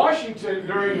 Washington,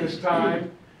 during this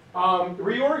time,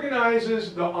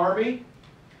 reorganizes the army.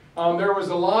 There was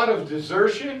a lot of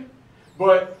desertion,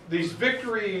 but these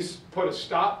victories put a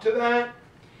stop to that.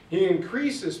 He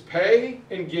increases pay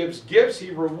and gives gifts.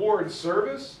 He rewards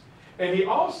service. And he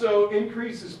also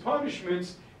increases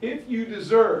punishments if you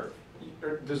desert.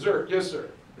 Yes, sir.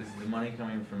 Is the money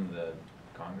coming from the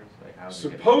Congress? Like, how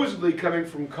supposedly coming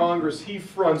from Congress, he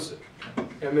fronts it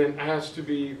and then asks to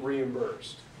be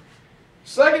reimbursed.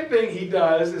 Second thing he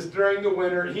does is during the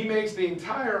winter, he makes the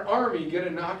entire army get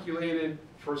inoculated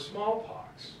for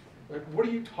smallpox. Like, what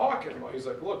are you talking about? He's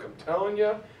like, look, I'm telling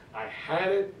you, I had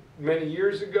it many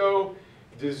years ago.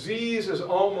 Disease is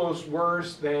almost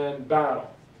worse than battle.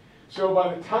 So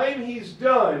by the time he's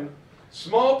done,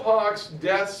 smallpox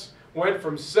deaths went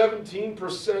from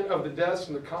 17% of the deaths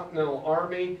in the Continental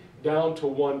Army down to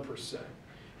 1%.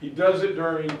 He does it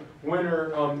during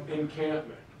winter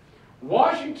encampment.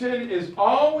 Washington is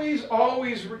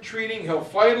always retreating. He'll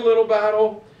fight a little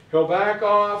battle, he'll back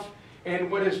off, and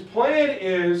what his plan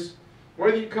is,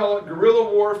 whether you call it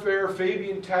guerrilla warfare,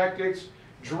 Fabian tactics,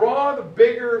 draw the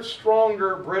bigger,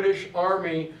 stronger British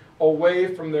army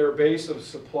away from their base of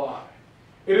supply.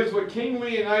 It is what King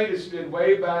Leonidas did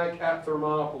way back at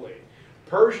Thermopylae.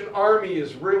 Persian army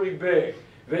is really big.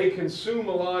 They consume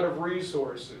a lot of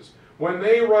resources. When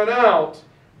they run out,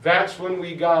 that's when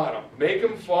we got them. Make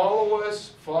them follow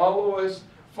us, follow us,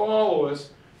 follow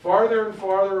us, farther and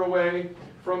farther away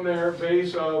from their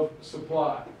base of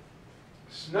supply.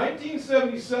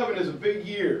 1977 is a big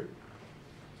year.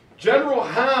 General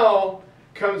Howe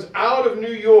comes out of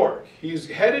New York. He's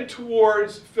headed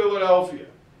towards Philadelphia.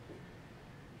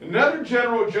 Another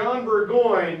general, John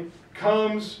Burgoyne,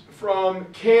 comes from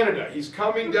Canada. He's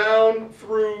coming down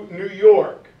through New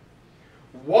York.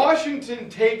 Washington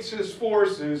takes his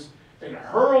forces and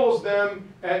hurls them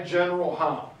at General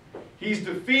Howe. He's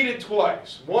defeated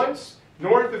twice, once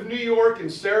north of New York in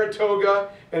Saratoga,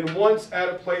 and once at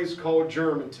a place called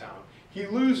Germantown. He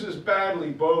loses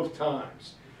badly both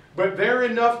times. But they're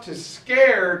enough to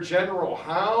scare General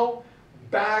Howe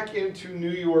back into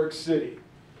New York City.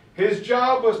 His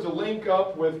job was to link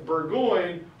up with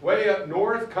Burgoyne way up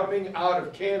north coming out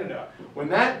of Canada. When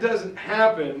that doesn't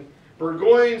happen,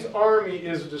 Burgoyne's army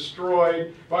is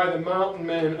destroyed by the mountain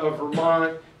men of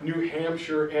Vermont, New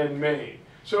Hampshire, and Maine.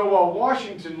 So while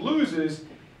Washington loses,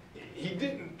 he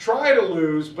didn't try to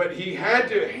lose, but he had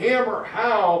to hammer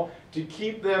Howe to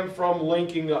keep them from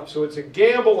linking up. So it's a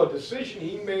gamble, a decision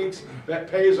he makes that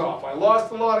pays off. I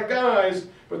lost a lot of guys,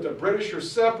 but the British are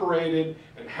separated,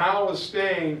 and Howe is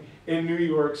staying in New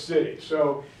York City.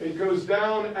 So it goes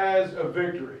down as a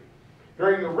victory.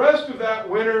 During the rest of that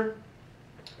winter,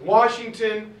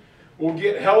 Washington will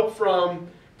get help from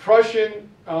Prussian,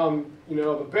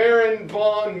 the Baron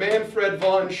von Manfred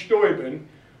von Steuben,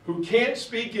 who can't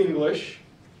speak English.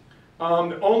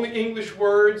 The only English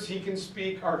words he can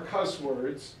speak are cuss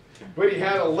words. But he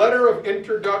had a letter of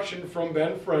introduction from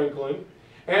Ben Franklin.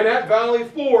 And at Valley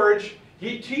Forge,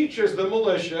 he teaches the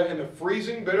militia in the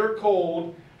freezing bitter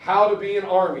cold how to be an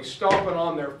army, stomping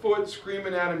on their foot,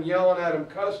 screaming at them, yelling at them,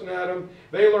 cussing at them.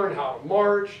 They learn how to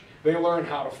march. They learn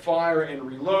how to fire and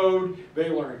reload. They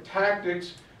learn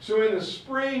tactics. So in the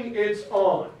spring, it's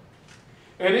on.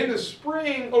 And in the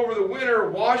spring, over the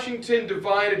winter, Washington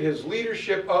divided his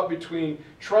leadership up between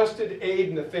trusted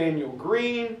aide Nathaniel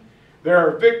Greene. There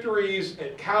are victories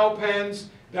at Cowpens,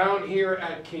 down here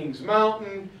at Kings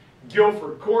Mountain,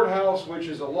 Guilford Courthouse, which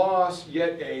is a loss,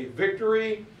 yet a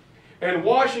victory. And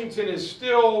Washington is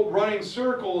still running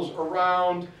circles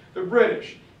around the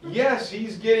British. Yes,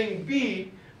 he's getting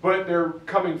beat, but they're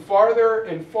coming farther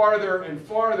and farther and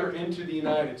farther into the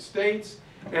United States,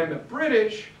 and the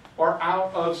British are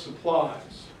out of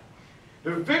supplies.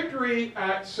 The victory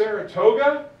at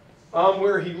Saratoga,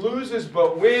 where he loses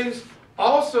but wins,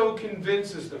 also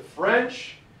convinces the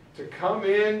French to come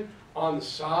in on the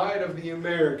side of the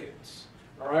Americans.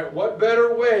 All right, what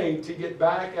better way to get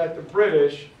back at the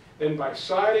British than by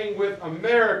siding with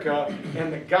America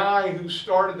and the guy who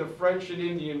started the French and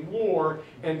Indian War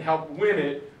and helped win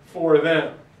it for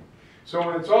them. So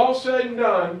when it's all said and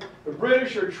done, the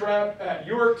British are trapped at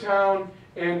Yorktown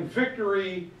and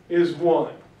victory is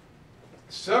won.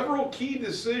 Several key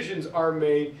decisions are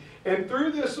made, and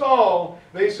through this all,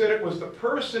 they said it was the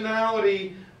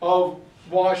personality of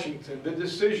Washington, the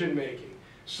decision making.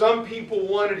 Some people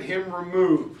wanted him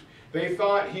removed. They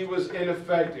thought he was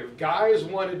ineffective. Guys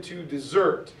wanted to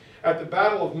desert. At the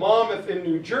Battle of Monmouth in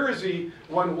New Jersey,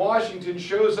 when Washington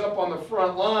shows up on the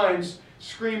front lines,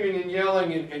 screaming and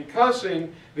yelling and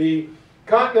cussing, the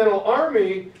Continental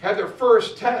Army had their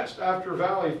first test after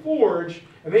Valley Forge,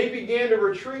 and they began to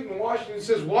retreat, and Washington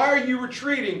says, "Why are you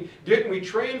retreating? Didn't we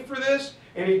train for this?"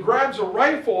 And he grabs a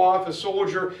rifle off a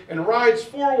soldier and rides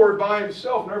forward by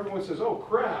himself, and everyone says, "Oh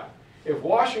crap, if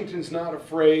Washington's not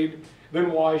afraid,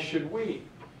 then why should we?"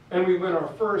 And we win our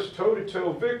first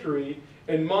toe-to-toe victory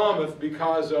in Monmouth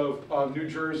because of New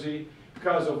Jersey,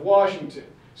 because of Washington.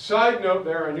 Side note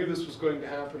there, I knew this was going to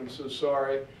happen, I'm so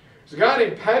sorry. There's a guy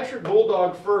named Patrick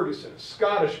Bulldog Ferguson, a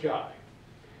Scottish guy.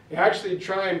 They actually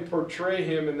try and portray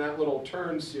him in that little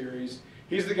Turn series.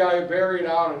 He's the guy buried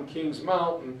out on Kings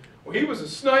Mountain. Well, he was a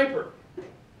sniper.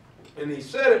 And he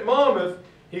said at Monmouth,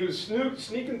 he was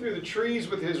sneaking through the trees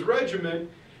with his regiment,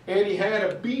 and he had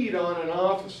a bead on an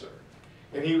officer.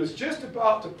 And he was just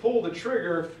about to pull the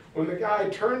trigger when the guy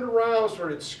turned around,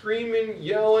 started screaming,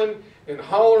 yelling, and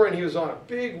hollering. He was on a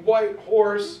big white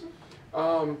horse.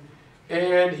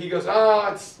 And he goes,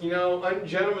 it's,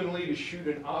 ungentlemanly to shoot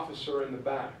an officer in the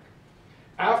back.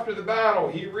 After the battle,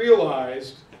 he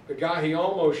realized the guy he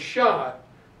almost shot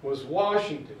was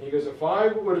Washington. He goes, if I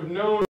would have known